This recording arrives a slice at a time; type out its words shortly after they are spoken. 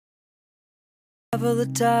Half of the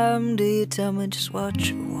time do you tell me just what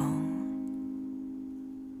you want?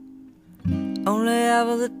 Only half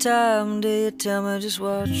of the time do you tell me just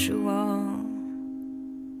what you want?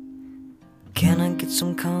 Can I get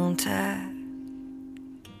some contact?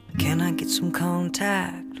 Can I get some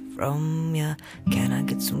contact from you? Can I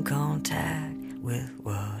get some contact with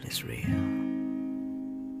what is real?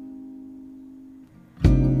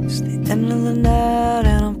 It's the end of the night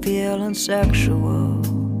and I'm feeling sexual.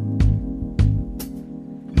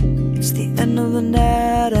 It's the end of the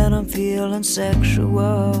night and I'm feeling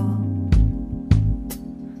sexual.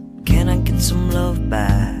 Can I get some love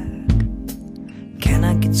back? Can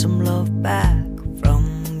I get some love back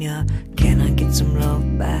from you? Can I get some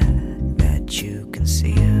love back that you can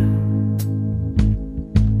see?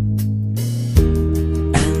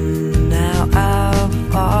 And now I've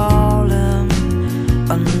fallen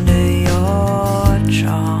under your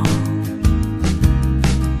charm.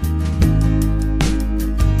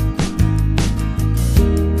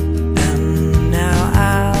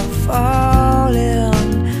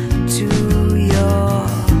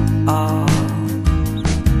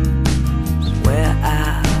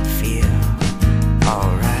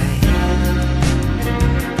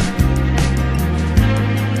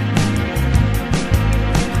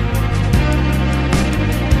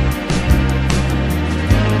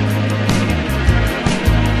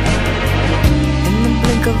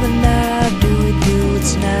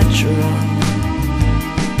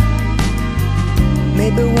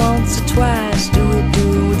 Maybe once or twice do we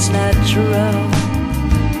do what's natural?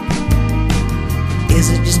 Is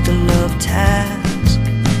it just a love task?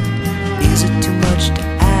 Is it too much to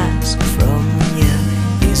ask from you?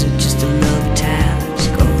 Is it just a love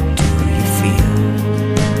task? Or do you feel?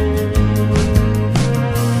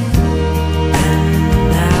 And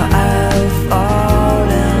now I've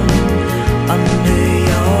fallen under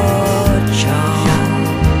your charm.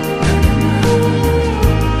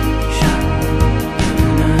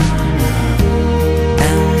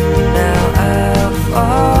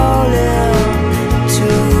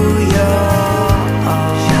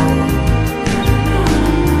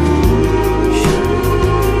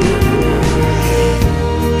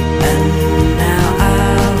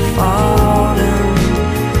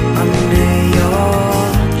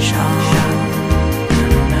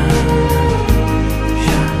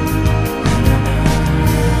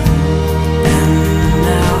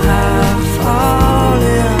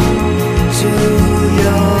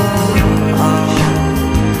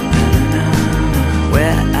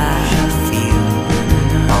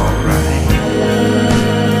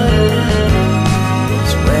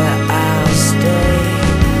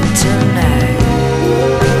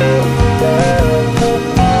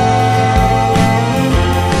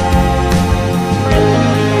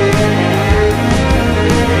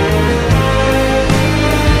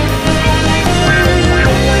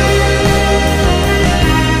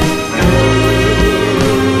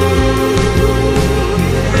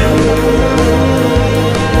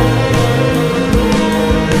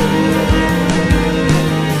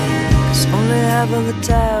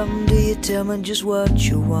 Just what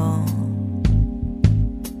you want.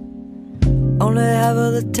 Only half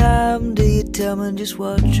of the time do you tell me just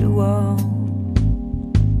what you want?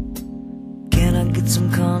 Can I get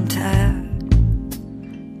some contact?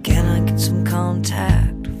 Can I get some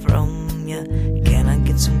contact from you? Can